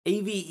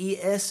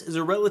AVES is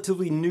a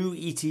relatively new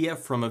ETF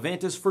from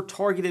Avantis for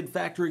targeted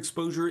factor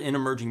exposure in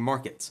emerging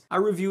markets. I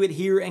review it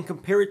here and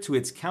compare it to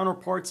its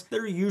counterparts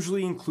that are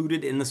usually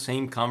included in the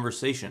same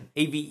conversation,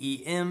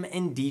 AVEM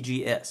and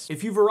DGS.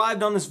 If you've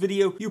arrived on this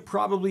video, you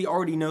probably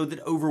already know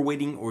that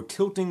overweighting or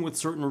tilting with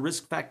certain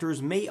risk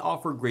factors may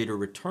offer greater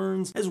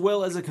returns, as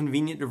well as a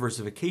convenient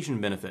diversification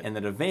benefit, and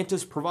that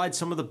Avantis provides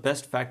some of the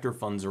best factor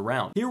funds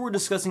around. Here we're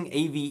discussing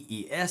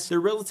AVES,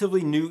 their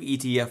relatively new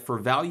ETF for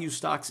value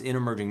stocks in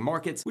emerging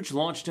markets, which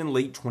launched in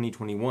late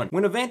 2021.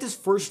 When Avantis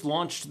first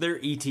launched their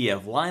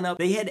ETF lineup,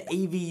 they had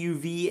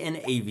AVUV and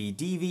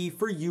AVDV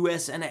for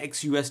US and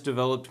ex-US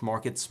developed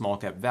market small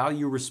cap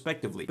value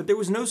respectively, but there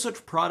was no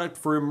such product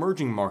for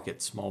emerging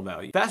market small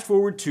value. Fast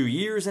forward 2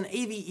 years and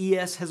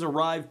AVES has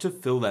arrived to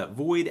fill that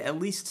void, at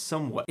least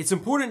somewhat. It's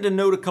important to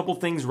note a couple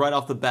things right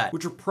off the bat,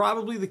 which are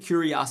probably the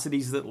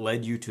curiosities that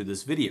led you to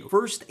this video.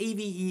 First,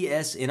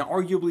 AVES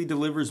inarguably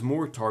delivers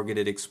more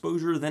targeted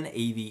exposure than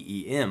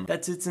AVEM.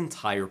 That's its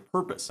entire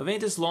purpose.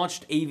 Avantis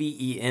launched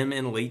AVEM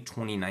in late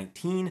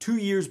 2019, 2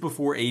 years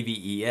before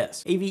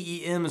AVES.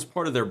 AVEM is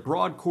part of their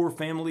broad core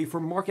family for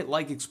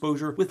market-like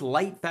exposure with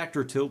light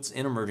factor tilts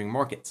in emerging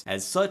markets.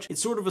 As such,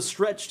 it's sort of a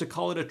stretch to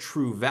call it a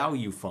true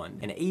value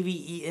fund, and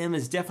AVEM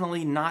is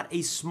definitely not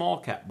a small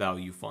cap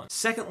value fund.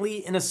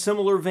 Secondly, in a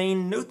similar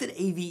vein, note that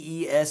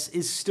AVES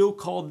is still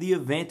called the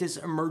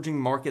Avantis Emerging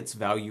Markets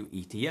Value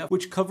ETF,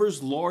 which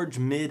covers large,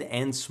 mid,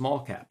 and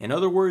small cap. In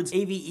other words,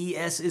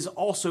 AVES is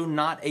also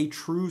not a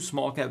true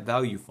small cap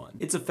value fund.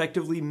 It's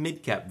effectively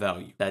mid-cap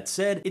value. That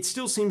said, it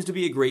still seems to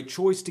be a great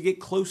choice to get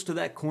close to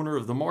that corner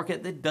of the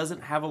market that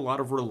doesn't have a lot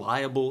of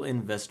reliable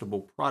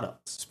investable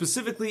products.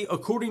 Specifically,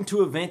 according to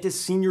Avantis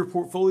senior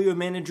portfolio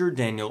manager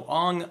Daniel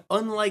Ong,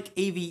 unlike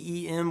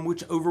AVEM,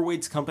 which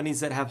overweights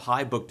companies that have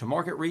high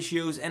book-to-market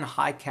ratios and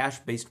high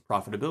cash-based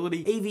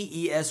profitability,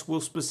 AVES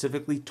will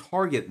specifically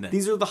target them.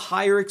 These are the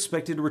higher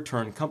expected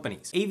return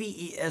companies.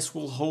 AVES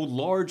will hold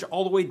large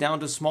all the way down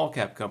to small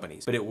cap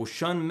companies, but it will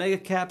shun mega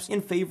caps in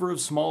favor of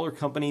smaller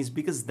companies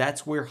because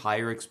that's where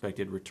higher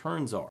expected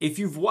returns are. If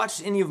you've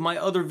watched any of my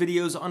other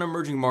videos on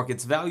emerging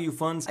markets value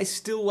funds, I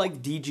still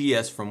like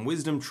DGS from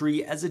Wisdom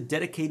Tree as a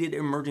dedicated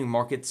emerging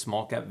market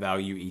small cap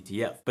value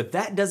ETF. But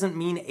that doesn't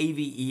mean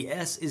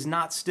AVES is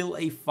not still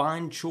a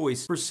fine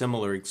choice for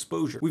similar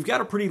exposure. We've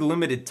got a pretty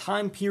limited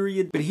time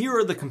period, but here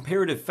are the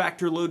comparative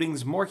factor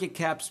loadings, market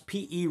caps,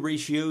 PE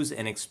ratios,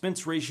 and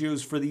expense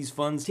ratios for these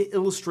funds to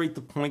illustrate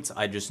the points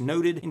I just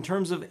noted in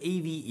terms of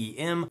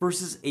AVEM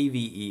versus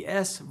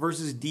AVES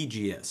versus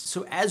DGS.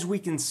 So as we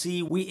can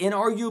see, we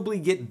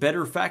inarguably get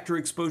better factor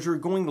exposure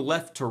going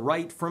left to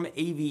right from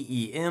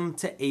AVEM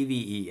to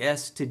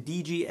AVES to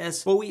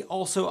DGS, but we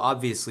also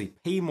obviously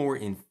pay more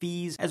in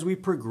fees as we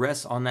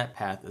progress on that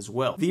path as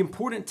well. The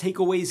important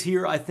takeaways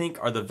here, I think,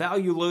 are the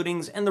value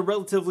loadings and the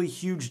relatively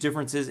huge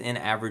differences in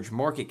average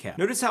market cap.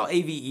 Notice how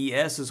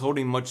AVES is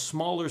holding much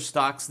smaller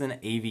stocks than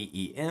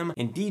AVEM,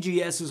 and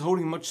DGS is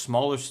holding much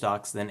smaller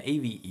stocks than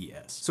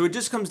AVES. So it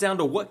just comes down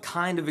to what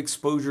kind of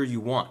exposure you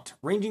want,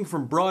 ranging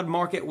from broad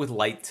market with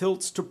light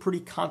tilts to pretty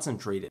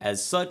concentrated.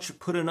 As such,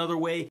 put another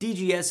way,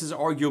 DGS is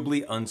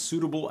arguably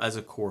unsuitable as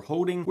a core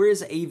holding,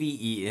 whereas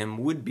AVEM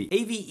would be.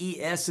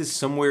 AVES is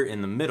somewhere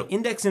in the middle.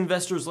 Index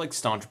investors like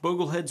staunch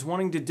bogleheads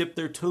wanting to dip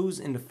their toes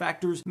into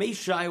factors may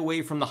shy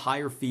away from the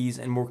higher fees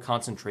and more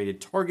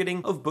concentrated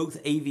targeting of both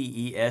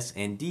AVES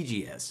and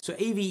DGS, so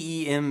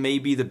AVEM may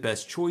be the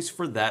best choice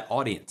for that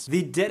audience.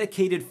 The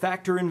dedicated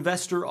factor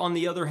investor, on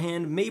the other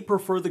hand, may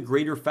prefer the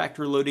greater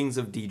factor loadings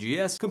of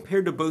DGS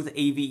compared to both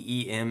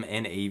AVEM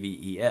and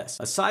AVES.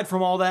 Aside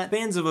from all that,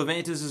 fans of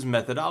Avantis'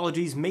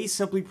 methodologies may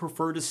simply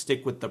prefer to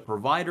stick with the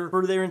provider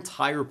for their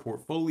entire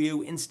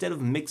portfolio instead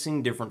of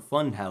mixing different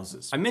fund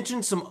houses. I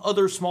mentioned some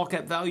other small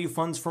cap value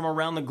funds from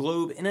around the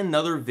globe in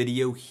another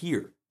video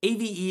here.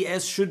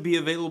 AVES should be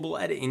available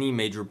at any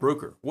major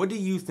broker. What do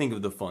you think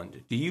of the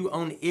fund? Do you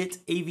own it,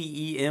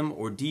 AVEM,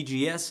 or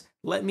DGS?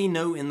 Let me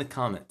know in the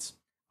comments.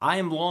 I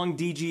am long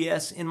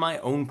DGS in my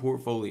own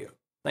portfolio.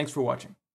 Thanks for watching.